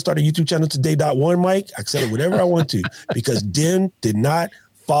anybody want to start a YouTube channel today.1 mic. I can sell it whatever I want to because Jim did not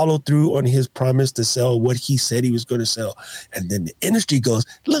follow through on his promise to sell what he said he was going to sell. And then the industry goes,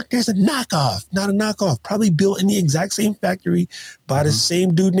 look, there's a knockoff, not a knockoff, probably built in the exact same factory by the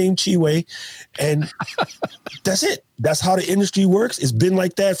same dude named Chiwei. And that's it. That's how the industry works. It's been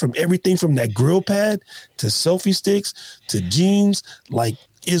like that from everything from that grill pad to selfie sticks to jeans, like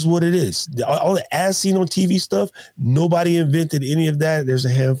is what it is. All the as seen on TV stuff, nobody invented any of that. There's a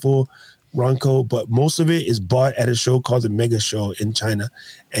handful, Ronco, but most of it is bought at a show called the Mega Show in China,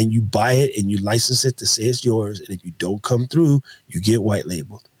 and you buy it and you license it to say it's yours. And if you don't come through, you get white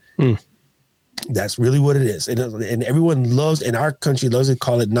labeled. That's really what it is. And everyone loves, in our country, loves to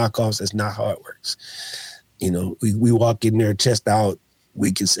call it knockoffs. That's not how it works. We walk in there, chest out,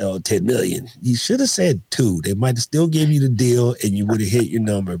 we can sell 10 million. You should have said 2. They might have still gave you the deal and you would have hit your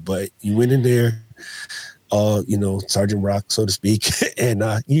number, but you went in there, Sergeant Rock, so to speak, and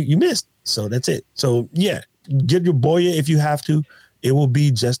you missed. So that's it. So yeah, get your Boya if you have to. It will be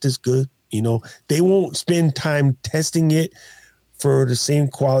just as good. They won't spend time testing it for the same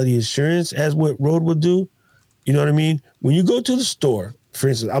quality assurance as what Rode will do. You know what I mean? When you go to the store, for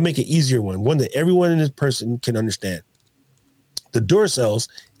instance, I'll make an easier one that everyone in this person can understand. The door cells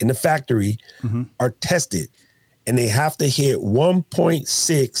in the factory are tested, and they have to hit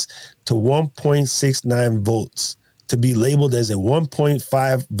 1.6 to 1.69 volts to be labeled as a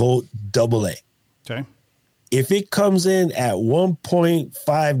 1.5 volt AA. Okay. If it comes in at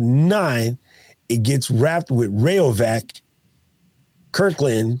 1.59, it gets wrapped with Rayovac,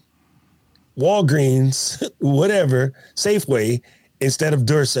 Kirkland, Walgreens, whatever, Safeway, instead of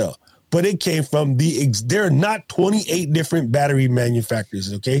Duracell. But it came from there are not 28 different battery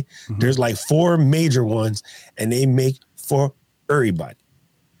manufacturers, okay? There's like 4 major ones, and they make for everybody.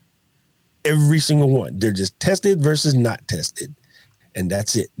 Every single one. They're just tested versus not tested. And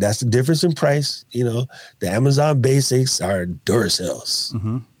that's it. That's the difference in price. The Amazon basics are Duracells.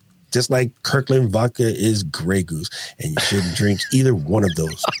 Just like Kirkland vodka is Grey Goose. And you shouldn't drink either one of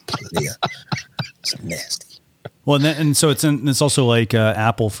those. Yeah. It's nasty. Well, and so it's also like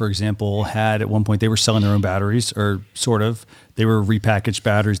Apple, for example, had at one point, they were selling their own batteries, or sort of. They were repackaged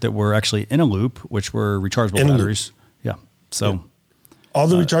batteries that were actually in a loop, which were rechargeable batteries. Yeah. So... Yeah. All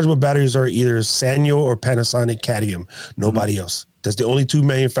the rechargeable batteries are either Sanyo or Panasonic Cadmium. Nobody else. That's the only 2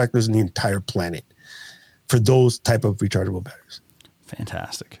 manufacturers in the entire planet for those type of rechargeable batteries.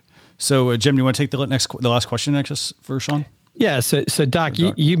 Fantastic. So, Jim, do you want to take the last question next for Sean? Yeah. So Doc,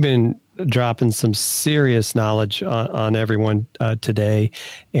 you've been dropping some serious knowledge on everyone today.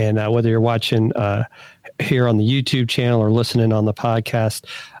 And whether you're watching here on the YouTube channel or listening on the podcast,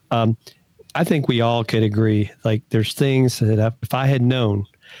 I think we all could agree, like there's things that if I had known.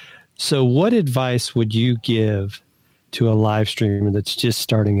 So what advice would you give to a live streamer that's just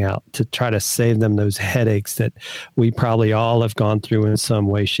starting out to try to save them those headaches that we probably all have gone through in some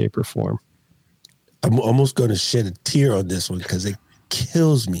way, shape, or form? I'm almost going to shed a tear on this one because it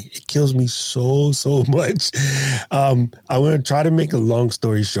kills me. It kills me so much. I'm going to try to make a long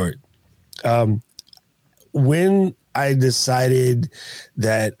story short. When I decided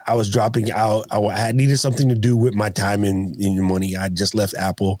that I was dropping out, I needed something to do with my time and money. I just left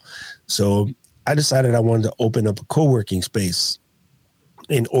Apple. So I decided I wanted to open up a co-working space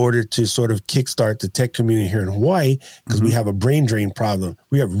in order to sort of kickstart the tech community here in Hawaii, because we have a brain drain problem.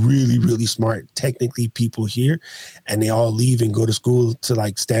 We have really, really smart, technically people here, and they all leave and go to school to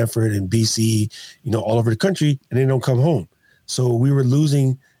like Stanford and BC, all over the country, and they don't come home. So we were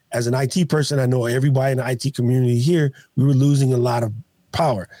losing, as an IT person, I know everybody in the IT community here, we were losing a lot of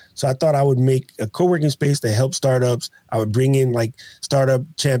power. So I thought I would make a co-working space to help startups. I would bring in like startup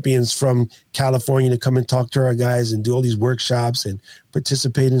champions from California to come and talk to our guys and do all these workshops and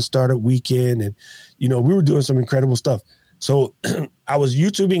participate in Startup Weekend. And, we were doing some incredible stuff. So I was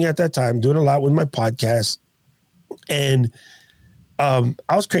YouTubing at that time, doing a lot with my podcast. And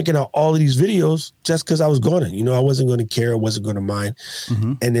I was cranking out all of these videos just because I was going to, I wasn't going to care. I wasn't going to mind.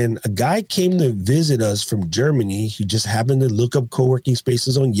 And then a guy came to visit us from Germany. He just happened to look up co-working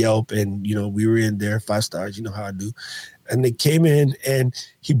spaces on Yelp. And, we were in there, 5 stars, you know how I do. And they came in and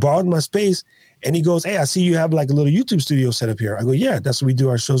he borrowed my space. And he goes, "Hey, I see you have like a little YouTube studio set up here." I go, "Yeah, that's where we do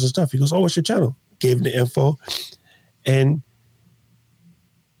our shows and stuff." He goes, "Oh, what's your channel?" Gave him the info. And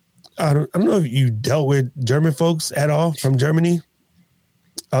I don't know if you dealt with German folks at all from Germany.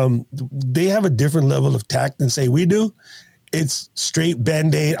 They have a different level of tact than say we do. It's straight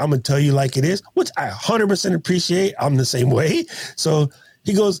Band-Aid. I'm going to tell you like it is, which I 100% appreciate. I'm the same way. So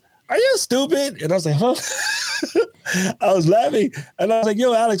he goes, "Are you stupid?" And I was like, "Huh?" I was laughing. And I was like,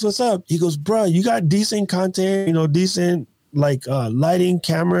 "Yo, Alex, what's up?" He goes, "Bro, you got decent content, decent like lighting,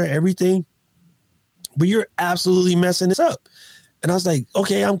 camera, everything. But you're absolutely messing this up." And I was like,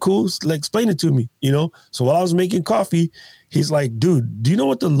 "Okay, I'm cool. Like, explain it to me, So while I was making coffee, he's like, "Dude, do you know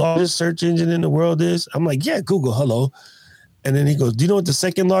what the largest search engine in the world is?" I'm like, "Yeah, Google, hello." And then he goes, "Do you know what the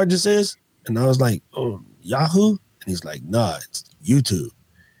second largest is?" And I was like, "Oh, Yahoo?" And he's like, "Nah, it's YouTube."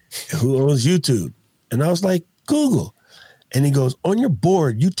 And who owns YouTube? And I was like, "Google." And he goes, "On your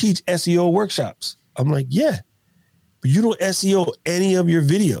board, you teach SEO workshops." I'm like, "Yeah, but you don't SEO any of your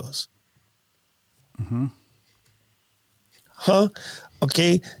videos." Huh?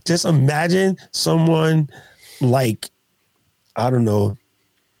 Okay, just imagine someone like, I don't know,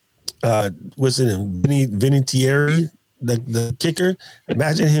 what's it, Vinny Thierry, the kicker.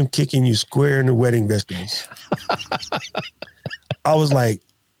 Imagine him kicking you square in the wedding vegetables. I was like,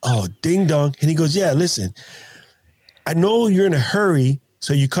 "Oh, ding dong." And he goes, "Yeah, listen, I know you're in a hurry,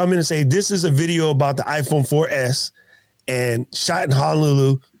 so you come in and say, this is a video about the iPhone 4S and shot in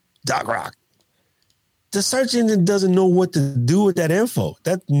Honolulu, .rock. The search engine doesn't know what to do with that info.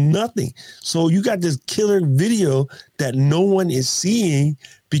 That's nothing. So you got this killer video that no one is seeing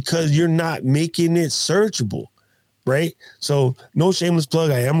because you're not making it searchable, right? So no shameless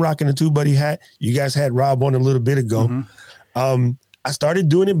plug. I am rocking a TubeBuddy hat. You guys had Rob on a little bit ago. I started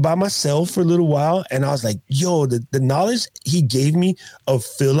doing it by myself for a little while, and I was like, yo, the knowledge he gave me of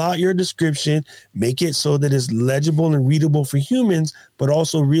fill out your description, make it so that it's legible and readable for humans, but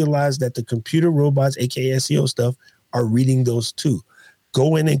also realize that the computer robots, aka SEO stuff, are reading those too.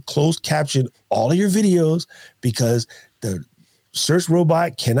 Go in and closed caption all of your videos because the search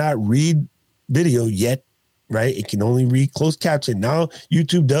robot cannot read video yet. Right? It can only read closed caption. Now,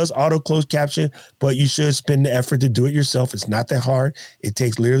 YouTube does auto closed caption, but you should spend the effort to do it yourself. It's not that hard. It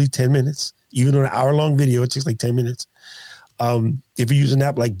takes literally 10 minutes. Even on an hour-long video, it takes like 10 minutes. If you use an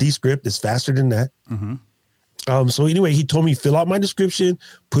app like Descript, it's faster than that. So anyway, he told me, fill out my description,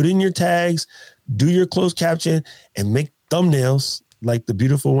 put in your tags, do your closed caption, and make thumbnails like the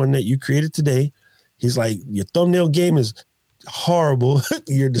beautiful one that you created today. He's like, your thumbnail game is horrible.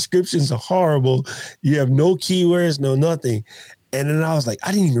 Your descriptions are horrible. You have no keywords, no nothing. And then I was like,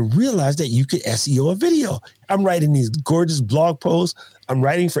 I didn't even realize that you could SEO a video. I'm writing these gorgeous blog posts. I'm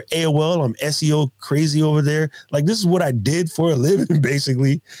writing for AOL. I'm SEO crazy over there. Like, this is what I did for a living,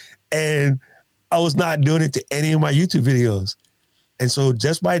 basically. And I was not doing it to any of my YouTube videos. And so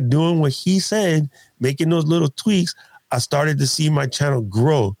just by doing what he said, making those little tweaks, I started to see my channel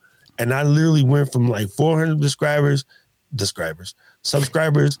grow. And I literally went from like 400 subscribers subscribers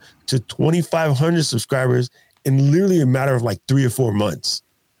to 2,500 subscribers in literally a matter of like 3 or 4 months.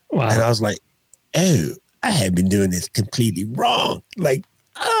 Wow. And I was like, oh, I had been doing this completely wrong. Like,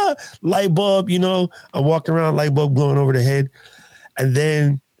 light bulb, I'm walking around, light bulb blowing over the head. And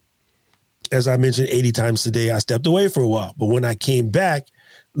then, as I mentioned 80 times today, I stepped away for a while. But when I came back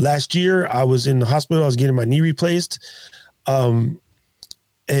last year, I was in the hospital. I was getting my knee replaced. And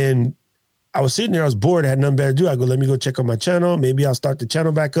I was sitting there, I was bored, I had nothing better to do. I go, let me go check on my channel. Maybe I'll start the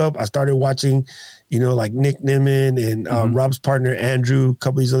channel back up. I started watching, like Nick Nimmin and Rob's partner, Andrew, a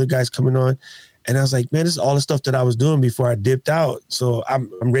couple of these other guys coming on. And I was like, man, this is all the stuff that I was doing before I dipped out. So I'm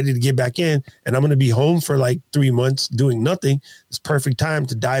ready to get back in, and I'm going to be home for like 3 months doing nothing. It's perfect time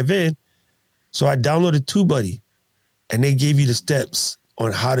to dive in. So I downloaded TubeBuddy, and they gave you the steps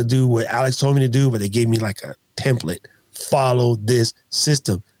on how to do what Alex told me to do, but they gave me like a template. Follow this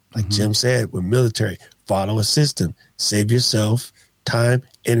system. Like Jim said, we're military. Follow a system. Save yourself time,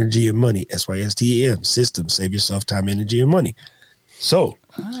 energy, and money. SYSTEM. System. Save yourself time, energy, and money. So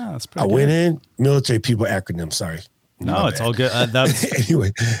I went in, military people acronym, sorry. No, it's all good.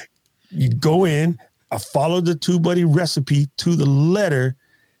 Anyway, you go in, I followed the TubeBuddy recipe to the letter.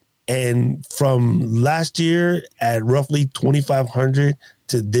 And from last year at roughly 2,500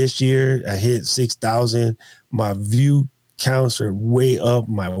 to this year, I hit 6,000. My view counts are way up.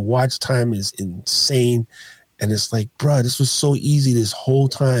 My watch time is insane. And it's like, bro, this was so easy this whole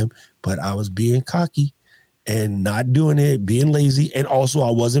time, but I was being cocky and not doing it, being lazy. And also I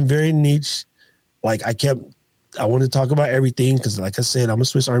wasn't very niche. Like I wanted to talk about everything because like I said, I'm a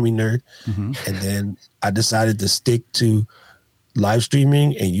Swiss Army nerd. And then I decided to stick to live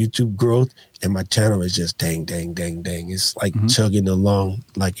streaming and YouTube growth. And my channel is just dang. It's like chugging along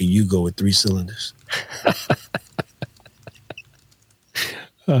like a Yugo with 3 cylinders.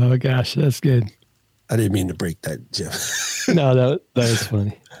 Oh gosh, that's good. I didn't mean to break that, Jim. No, that was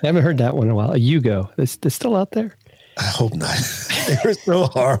funny. I haven't heard that one in a while. A Yugo. They're still out there? I hope not. They were so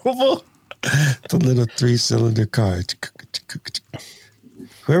horrible. The little 3-cylinder car.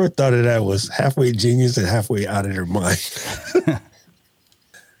 Whoever thought of that was halfway genius and halfway out of their mind.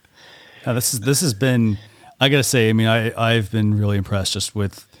 Now, this has been, I got to say, I mean, I've been really impressed just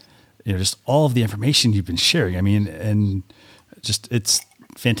with, just all of the information you've been sharing. I mean, and just, it's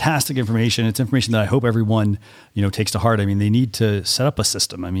fantastic information. It's information that I hope everyone, takes to heart. I mean, they need to set up a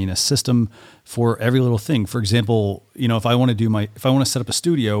system. I mean, a system for every little thing. For example, if I want to set up a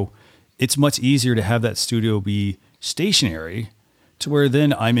studio, it's much easier to have that studio be stationary to where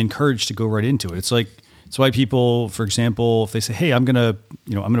then I'm encouraged to go right into it. It's why people, for example, if they say, hey, I'm going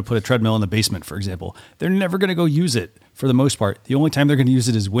to put a treadmill in the basement, for example, they're never going to go use it for the most part. The only time they're going to use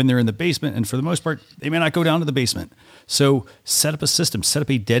it is when they're in the basement. And for the most part, they may not go down to the basement. So set up a system, set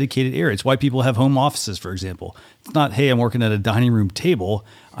up a dedicated area. It's why people have home offices, for example. It's not, hey, I'm working at a dining room table.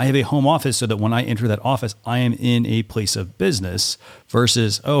 I have a home office so that when I enter that office, I am in a place of business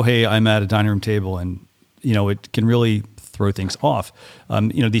versus, oh, hey, I'm at a dining room table. And, it can really throw things off.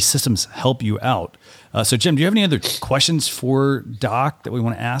 These systems help you out. So Jim, do you have any other questions for Doc that we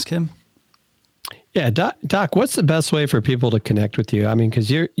want to ask him? Yeah, Doc, what's the best way for people to connect with you? I mean,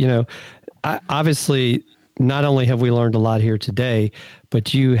 because obviously not only have we learned a lot here today,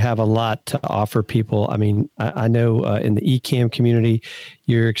 but you have a lot to offer people. I mean, I know in the eCam community,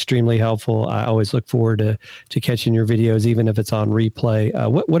 you're extremely helpful. I always look forward to catching your videos, even if it's on replay.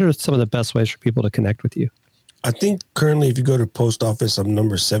 What are some of the best ways for people to connect with you? I think currently, if you go to post office, I'm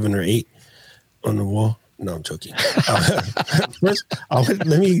number 7 or 8 on the wall. No, I'm joking. First,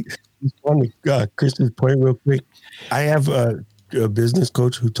 let me respond to Christian's point real quick. I have a business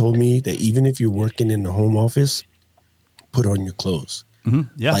coach who told me that even if you're working in the home office, put on your clothes.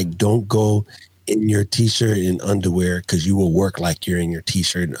 Yeah. Like, don't go in your t-shirt and underwear because you will work like you're in your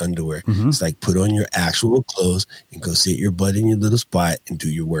t-shirt and underwear. It's like, put on your actual clothes and go sit your butt in your little spot and do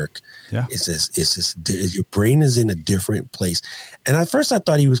your work. Yeah. It's just your brain is in a different place. And at first I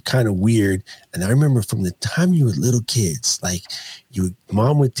thought he was kind of weird. And I remember from the time you were little kids, like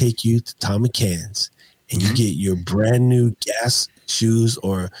mom would take you to Tom McCann's and you get your brand new Gas shoes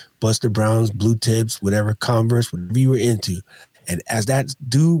or Buster Brown's, Blue Tips, whatever, Converse, whatever you were into. And as that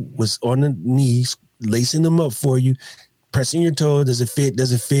dude was on the knees, lacing them up for you, pressing your toe, does it fit?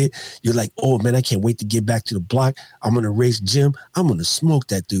 Does it fit? You're like, oh man, I can't wait to get back to the block. I'm going to race Jim. I'm going to smoke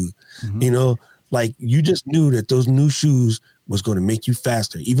that dude. Like you just knew that those new shoes was going to make you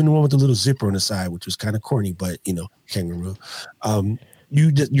faster. Even the one with the little zipper on the side, which was kind of corny, but kangaroo.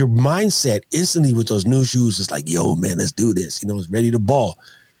 Your mindset instantly with those new shoes is like, yo man, let's do this. It's ready to ball,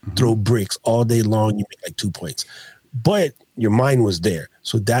 throw bricks all day long. You make like 2 points. But your mind was there.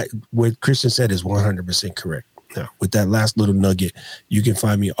 So that what Christian said is 100% correct. Now, with that last little nugget, you can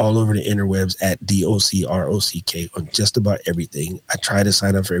find me all over the interwebs at DOCROCK on just about everything. I try to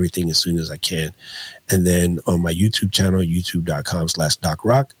sign up for everything as soon as I can. And then on my YouTube channel,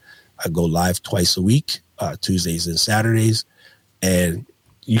 youtube.com/DocRock, I go live twice a week, Tuesdays and Saturdays. And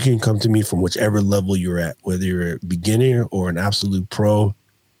you can come to me from whichever level you're at, whether you're a beginner or an absolute pro.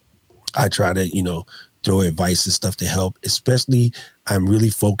 I try to, throw advice and stuff to help. Especially, I'm really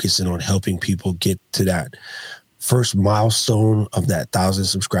focusing on helping people get to that first milestone of that 1,000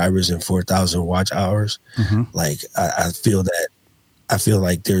 subscribers and 4,000 watch hours. Mm-hmm. Like I feel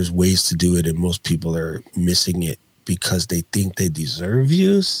like there's ways to do it, and most people are missing it because they think they deserve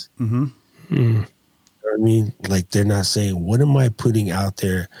views. Mm-hmm. You know what I mean? Like, they're not saying, what am I putting out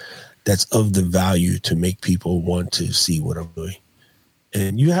there that's of the value to make people want to see what I'm doing?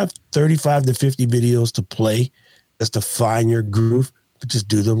 And you have 35 to 50 videos to play just to find your groove, but just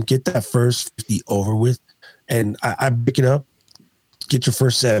do them. Get that first 50 over with. And I pick it up, get your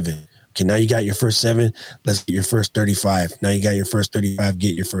first 7. Okay, now you got your first 7. Let's get your first 35. Now you got your first 35,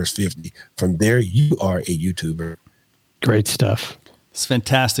 get your first 50. From there, you are a YouTuber. Great stuff. It's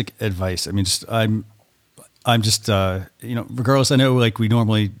fantastic advice. I mean, I'm just, regardless, I know like we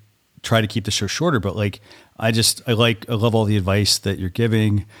normally try to keep the show shorter, but like, I love all the advice that you're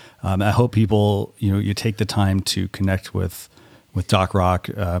giving. I hope people, you take the time to connect with Doc Rock.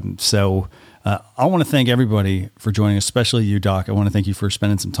 I want to thank everybody for joining, especially you, Doc. I want to thank you for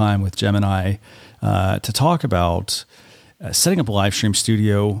spending some time with Gemini to talk about setting up a live stream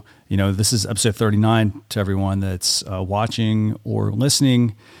studio. This is episode 39 to everyone that's watching or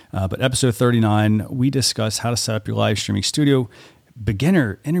listening. But episode 39, we discuss how to set up your live streaming studio,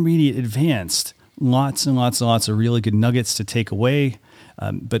 beginner, intermediate, advanced. Lots and lots and lots of really good nuggets to take away.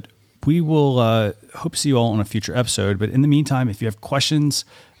 But we will hope to see you all on a future episode. But in the meantime, if you have questions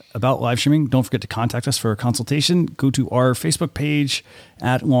about live streaming, don't forget to contact us for a consultation. Go to our Facebook page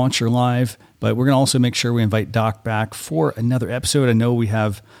at Launch Your Live. But we're going to also make sure we invite Doc back for another episode. I know we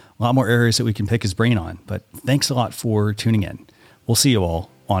have a lot more areas that we can pick his brain on. But thanks a lot for tuning in. We'll see you all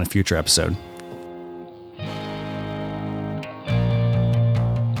on a future episode.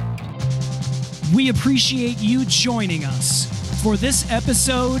 We appreciate you joining us for this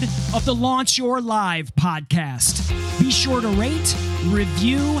episode of the Launch Your Live podcast. Be sure to rate,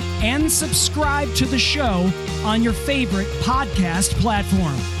 review, and subscribe to the show on your favorite podcast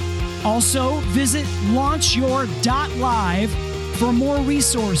platform. Also, visit launchyour.live for more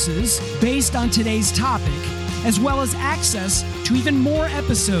resources based on today's topic, as well as access to even more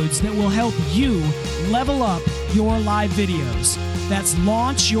episodes that will help you level up your live videos. That's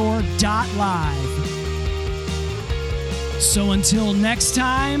launchyour.live. So until next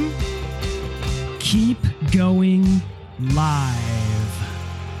time, keep going live.